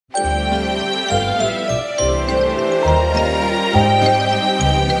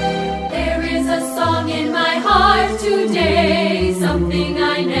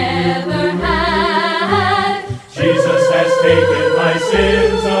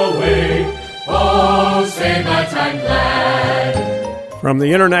away. Oh, say that I'm glad. From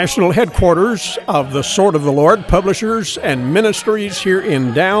the international headquarters of the Sword of the Lord Publishers and Ministries here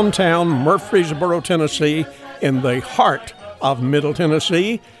in downtown Murfreesboro, Tennessee, in the heart of Middle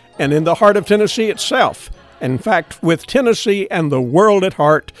Tennessee and in the heart of Tennessee itself. In fact, with Tennessee and the world at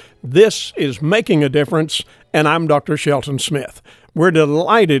heart, this is Making a Difference, and I'm Dr. Shelton Smith. We're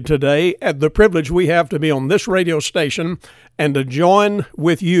delighted today at the privilege we have to be on this radio station and to join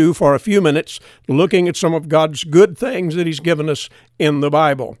with you for a few minutes looking at some of God's good things that He's given us in the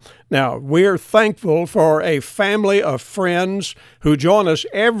Bible. Now, we're thankful for a family of friends who join us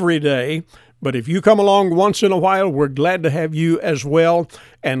every day. But if you come along once in a while, we're glad to have you as well,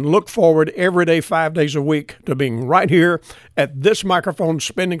 and look forward every day, 5 days a week, to being right here at this microphone,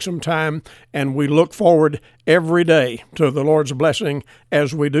 spending some time, and we look forward every day to the Lord's blessing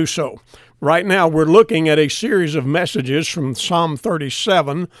as we do so. Right now, we're looking at a series of messages from Psalm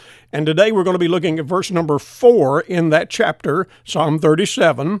 37, and today we're going to be looking at verse number 4 in that chapter, Psalm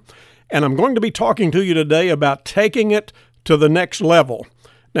 37, and I'm going to be talking to you today about taking it to the next level.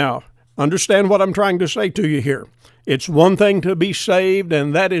 Now, understand what I'm trying to say to you here. It's one thing to be saved,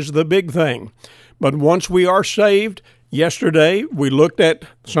 and that is the big thing. But once we are saved, yesterday we looked at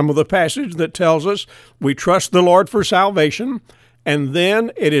some of the passage that tells us we trust the Lord for salvation, and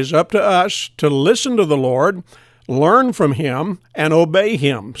then it is up to us to listen to the Lord, learn from Him, and obey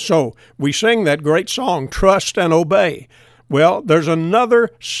Him. So we sing that great song, Trust and Obey. Well, there's another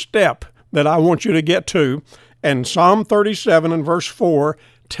step that I want you to get to, and Psalm 37 and verse 4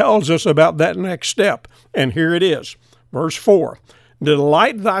 tells us about that next step. And here it is, verse 4.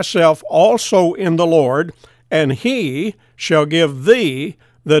 Delight thyself also in the Lord, and He shall give thee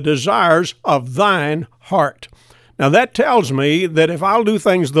the desires of thine heart. Now that tells me that if I'll do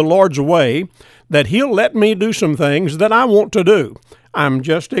things the Lord's way, that He'll let me do some things that I want to do. I'm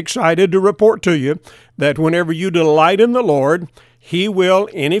just excited to report to you that whenever you delight in the Lord, He will,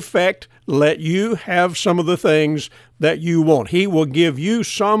 in effect, let you have some of the things that you want. He will give you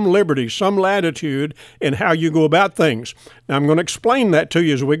some liberty, some latitude in how you go about things. Now, I'm going to explain that to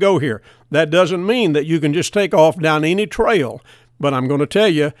you as we go here. That doesn't mean that you can just take off down any trail, but I'm going to tell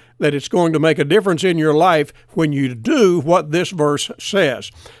you that it's going to make a difference in your life when you do what this verse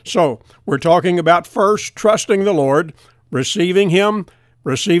says. So, we're talking about first trusting the Lord, receiving Him,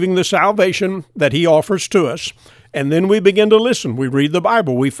 receiving the salvation that He offers to us. And then we begin to listen. We read the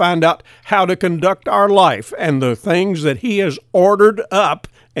Bible. We find out how to conduct our life and the things that He has ordered up.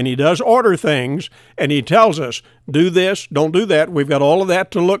 And He does order things. And He tells us, do this, don't do that. We've got all of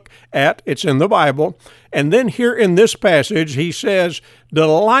that to look at. It's in the Bible. And then here in this passage, He says,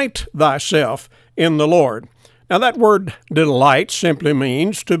 delight thyself in the Lord. Now that word delight simply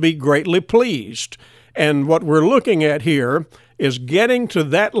means to be greatly pleased. And what we're looking at here is getting to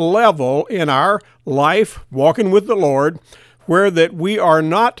that level in our life, walking with the Lord, where that we are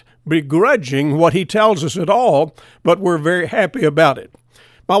not begrudging what He tells us at all, but we're very happy about it.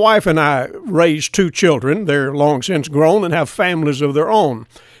 My wife and I raised 2 children. They're long since grown and have families of their own.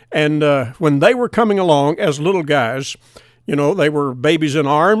 And when they were coming along as little guys, you know, they were babies in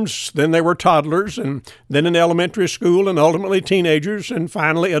arms, then they were toddlers, and then in elementary school, and ultimately teenagers, and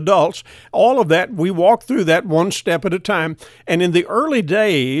finally adults. All of that, we walked through that one step at a time. And in the early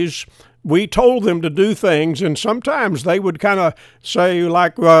days, we told them to do things, and sometimes they would kind of say,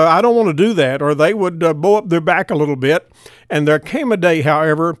 like, I don't want to do that, or they would bow up their back a little bit. And there came a day,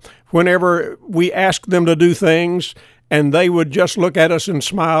 however, whenever we asked them to do things, and they would just look at us and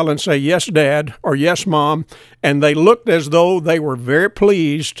smile and say, yes, Dad, or yes, Mom. And they looked as though they were very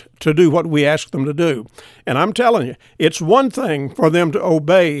pleased to do what we asked them to do. And I'm telling you, it's one thing for them to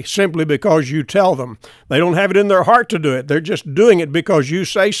obey simply because you tell them. They don't have it in their heart to do it. They're just doing it because you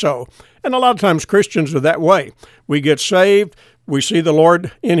say so. And a lot of times Christians are that way. We get saved. We see the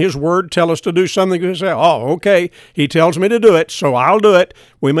Lord in His Word tell us to do something. We say, oh, okay, He tells me to do it, so I'll do it.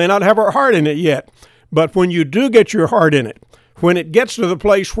 We may not have our heart in it yet. But when you do get your heart in it, when it gets to the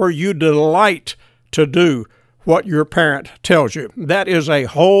place where you delight to do what your parent tells you, that is a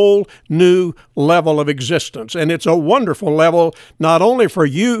whole new level of existence. And it's a wonderful level, not only for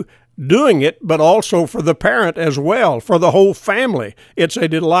you doing it, but also for the parent as well, for the whole family. It's a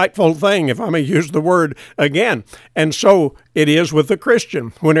delightful thing, if I may use the word again. And so it is with the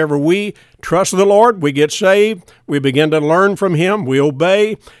Christian. Whenever we trust the Lord, we get saved, we begin to learn from Him, we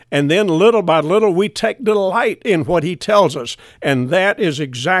obey, and then little by little we take delight in what He tells us. And that is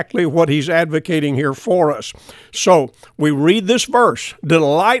exactly what He's advocating here for us. So we read this verse,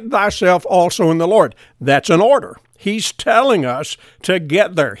 delight thyself also in the Lord. That's an order. He's telling us to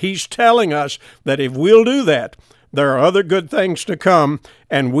get there. He's telling us that if we'll do that, There are other good things to come,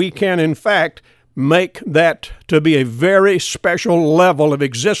 and we can, in fact, make that to be a very special level of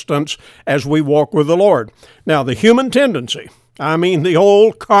existence as we walk with the Lord. Now, the human tendency, the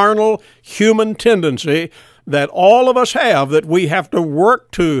old carnal human tendency that all of us have, that we have to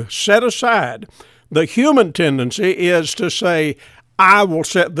work to set aside, the human tendency is to say, I will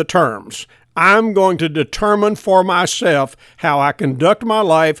set the terms. I'm going to determine for myself how I conduct my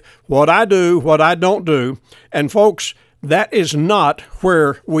life, what I do, what I don't do. And folks, that is not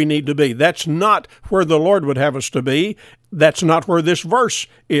where we need to be. That's not where the Lord would have us to be. That's not where this verse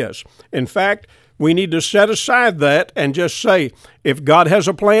is. In fact, we need to set aside that and just say, if God has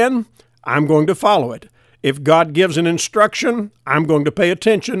a plan, I'm going to follow it. If God gives an instruction, I'm going to pay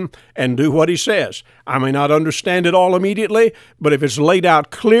attention and do what He says. I may not understand it all immediately, but if it's laid out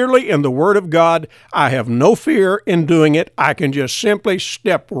clearly in the Word of God, I have no fear in doing it. I can just simply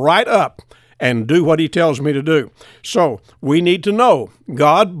step right up and do what He tells me to do. So we need to know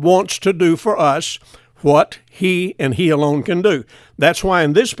God wants to do for us what He and He alone can do. That's why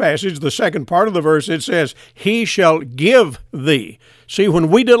in this passage, the second part of the verse, it says, He shall give thee. See, when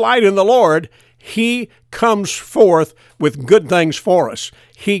we delight in the Lord, He comes forth with good things for us.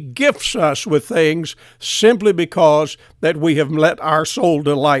 He gifts us with things simply because that we have let our soul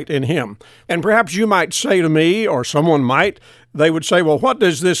delight in Him. And perhaps you might say to me, or someone might, they would say, well, what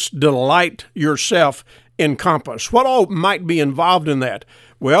does this delight yourself encompass? What all might be involved in that?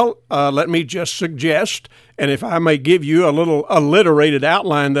 Well, let me just suggest, and if I may give you a little alliterated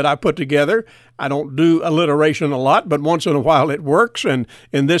outline that I put together. I don't do alliteration a lot, but once in a while it works, and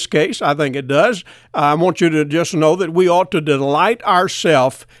in this case, I think it does. I want you to just know that we ought to delight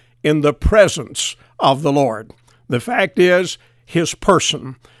ourselves in the presence of the Lord. The fact is, His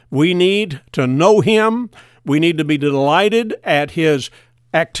person. We need to know Him. We need to be delighted at His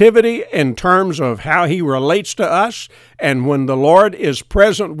activity in terms of how He relates to us, and when the Lord is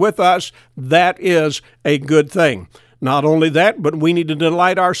present with us, that is a good thing. Not only that, but we need to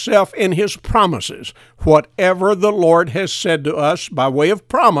delight ourselves in His promises. Whatever the Lord has said to us by way of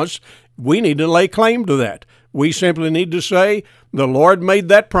promise, we need to lay claim to that. We simply need to say, the Lord made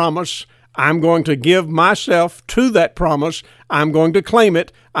that promise. I'm going to give myself to that promise. I'm going to claim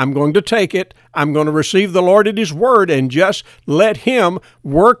it. I'm going to take it. I'm going to receive the Lord at His word and just let Him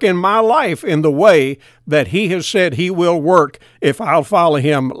work in my life in the way that He has said He will work if I'll follow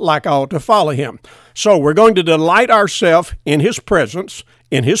Him like I ought to follow Him. So we're going to delight ourselves in His presence,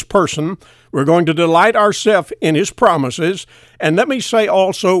 in His person. We're going to delight ourselves in His promises. And let me say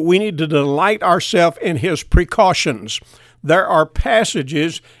also, we need to delight ourselves in His precautions. There are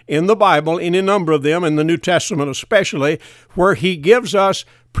passages in the Bible, any number of them, in the New Testament especially, where He gives us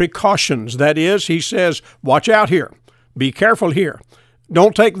precautions. That is, He says, watch out here. Be careful here.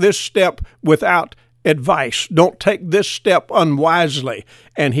 Don't take this step without advice. Don't take this step unwisely.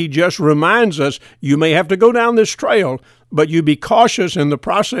 And He just reminds us, you may have to go down this trail, but you be cautious in the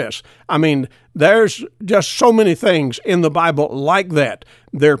process. There's just so many things in the Bible like that.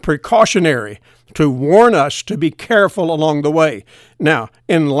 They're precautionary to warn us to be careful along the way. Now,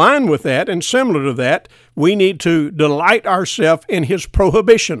 in line with that and similar to that, we need to delight ourselves in His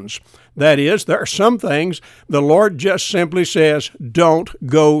prohibitions. That is, there are some things the Lord just simply says, don't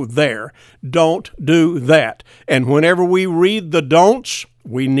go there. Don't do that. And whenever we read the don'ts,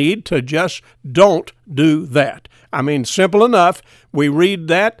 we need to just don't do that. Simple enough. We read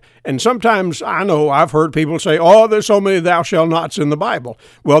that, and sometimes I know I've heard people say, oh, there's so many thou shalt nots in the Bible.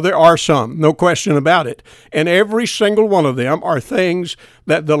 Well, there are some, no question about it. And every single one of them are things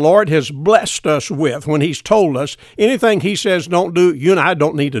that the Lord has blessed us with when He's told us anything He says don't do, you and I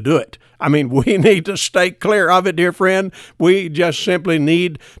don't need to do it. We need to stay clear of it, dear friend. We just simply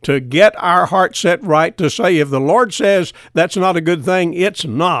need to get our heart set right to say, if the Lord says that's not a good thing, it's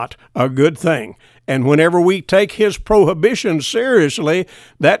not a good thing. And whenever we take His prohibitions seriously,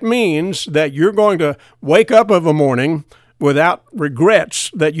 that means that you're going to wake up of a morning without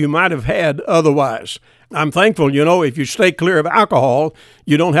regrets that you might have had otherwise. I'm thankful, if you stay clear of alcohol,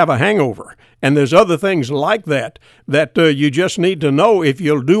 you don't have a hangover. And there's other things like that you just need to know if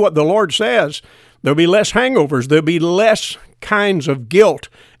you'll do what the Lord says, there'll be less hangovers. There'll be less kinds of guilt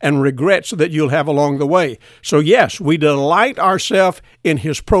and regrets that you'll have along the way. So yes, we delight ourselves in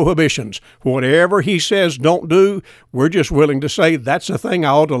His prohibitions. Whatever He says don't do, we're just willing to say that's a thing I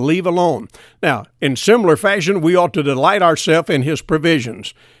ought to leave alone. Now, in similar fashion, we ought to delight ourselves in His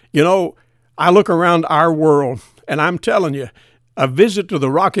provisions. I look around our world, and I'm telling you, a visit to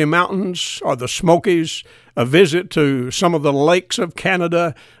the Rocky Mountains or the Smokies, a visit to some of the lakes of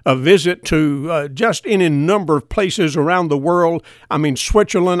Canada, a visit to just any number of places around the world. I mean,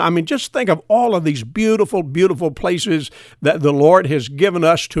 Switzerland. I mean, just think of all of these beautiful, beautiful places that the Lord has given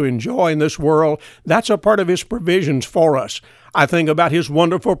us to enjoy in this world. That's a part of His provisions for us. I think about His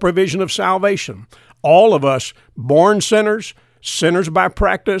wonderful provision of salvation. All of us, born sinners, sinners by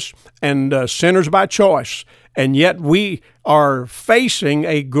practice, and sinners by choice. And yet we are facing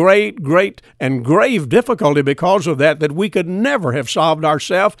a great, great, and grave difficulty because of that we could never have solved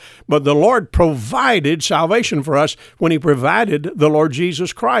ourselves. But the Lord provided salvation for us when He provided the Lord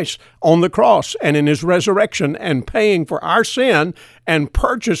Jesus Christ on the cross and in His resurrection and paying for our sin and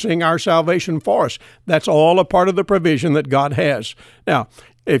purchasing our salvation for us. That's all a part of the provision that God has. Now,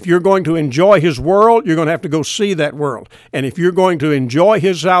 if you're going to enjoy His world, you're going to have to go see that world. And if you're going to enjoy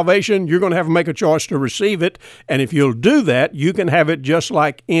His salvation, you're going to have to make a choice to receive it. And if you'll do that, you can have it just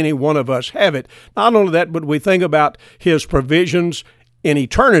like any one of us have it. Not only that, but we think about His provisions in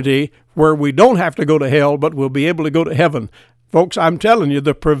eternity where we don't have to go to hell, but we'll be able to go to heaven. Folks, I'm telling you,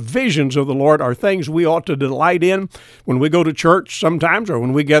 the provisions of the Lord are things we ought to delight in. When we go to church sometimes, or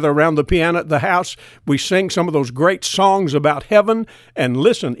when we gather around the piano at the house, we sing some of those great songs about heaven. And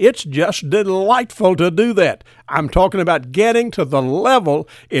listen, it's just delightful to do that. I'm talking about getting to the level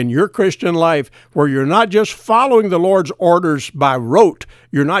in your Christian life where you're not just following the Lord's orders by rote.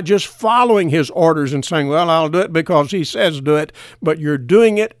 You're not just following His orders and saying, well, I'll do it because He says do it, but you're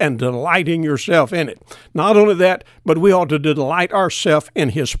doing it and delighting yourself in it. Not only that, but we ought to delight ourselves in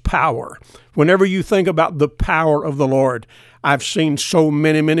His power. Whenever you think about the power of the Lord, I've seen so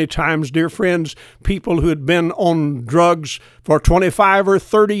many, many times, dear friends, people who had been on drugs for 25 or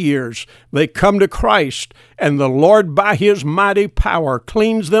 30 years. They come to Christ, and the Lord, by His mighty power,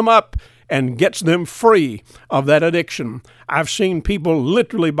 cleans them up and gets them free of that addiction. I've seen people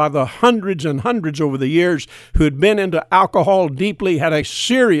literally by the hundreds and hundreds over the years who had been into alcohol deeply, had a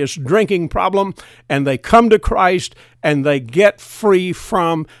serious drinking problem, and they come to Christ and they get free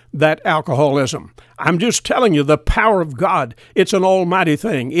from that alcoholism. I'm just telling you, the power of God, it's an almighty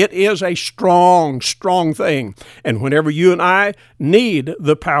thing. It is a strong, strong thing. And whenever you and I need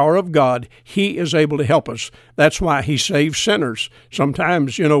the power of God, He is able to help us. That's why He saves sinners.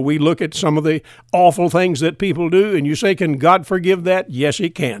 Sometimes, we look at some of the awful things that people do, and you say, can God forgive that? Yes, He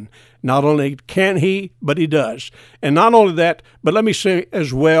can. Not only can He, but He does. And not only that, but let me say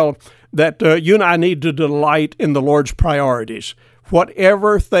as well that you and I need to delight in the Lord's priorities.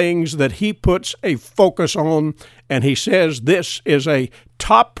 Whatever things that He puts a focus on, and He says this is a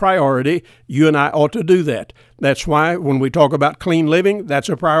top priority, you and I ought to do that. That's why when we talk about clean living, that's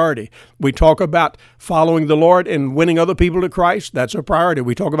a priority. We talk about following the Lord and winning other people to Christ, that's a priority.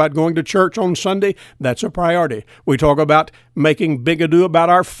 We talk about going to church on Sunday, that's a priority. We talk about making big ado about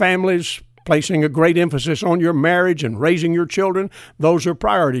our families, placing a great emphasis on your marriage and raising your children. Those are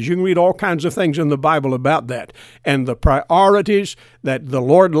priorities. You can read all kinds of things in the Bible about that. And the priorities that the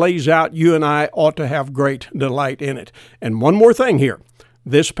Lord lays out, you and I ought to have great delight in it. And one more thing here.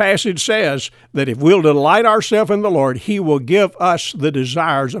 This passage says that if we'll delight ourselves in the Lord, He will give us the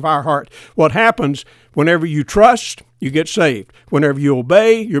desires of our heart. What happens whenever you trust, you get saved. Whenever you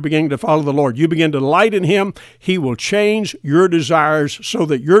obey, you're beginning to follow the Lord. You begin to delight in Him. He will change your desires so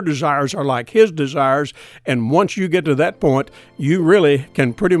that your desires are like His desires. And once you get to that point, you really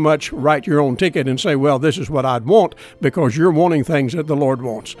can pretty much write your own ticket and say, well, this is what I'd want, because you're wanting things that the Lord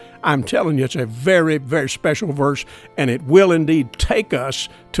wants. I'm telling you, it's a very, very special verse, and it will indeed take us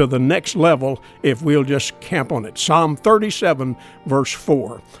to the next level if we'll just camp on it. Psalm 37, verse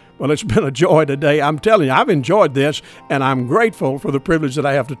 4. Well, it's been a joy today. I'm telling you, I've enjoyed this, and I'm grateful for the privilege that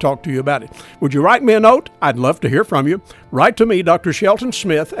I have to talk to you about it. Would you write me a note? I'd love to hear from you. Write to me, Dr. Shelton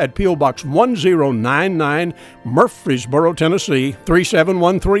Smith, at P.O. Box 1099, Murfreesboro, Tennessee,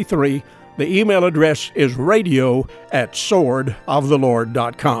 37133. The email address is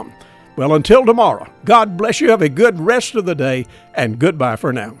radio@swordoftheLord.com. Well, until tomorrow, God bless you. Have a good rest of the day, and goodbye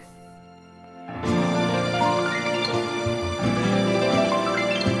for now.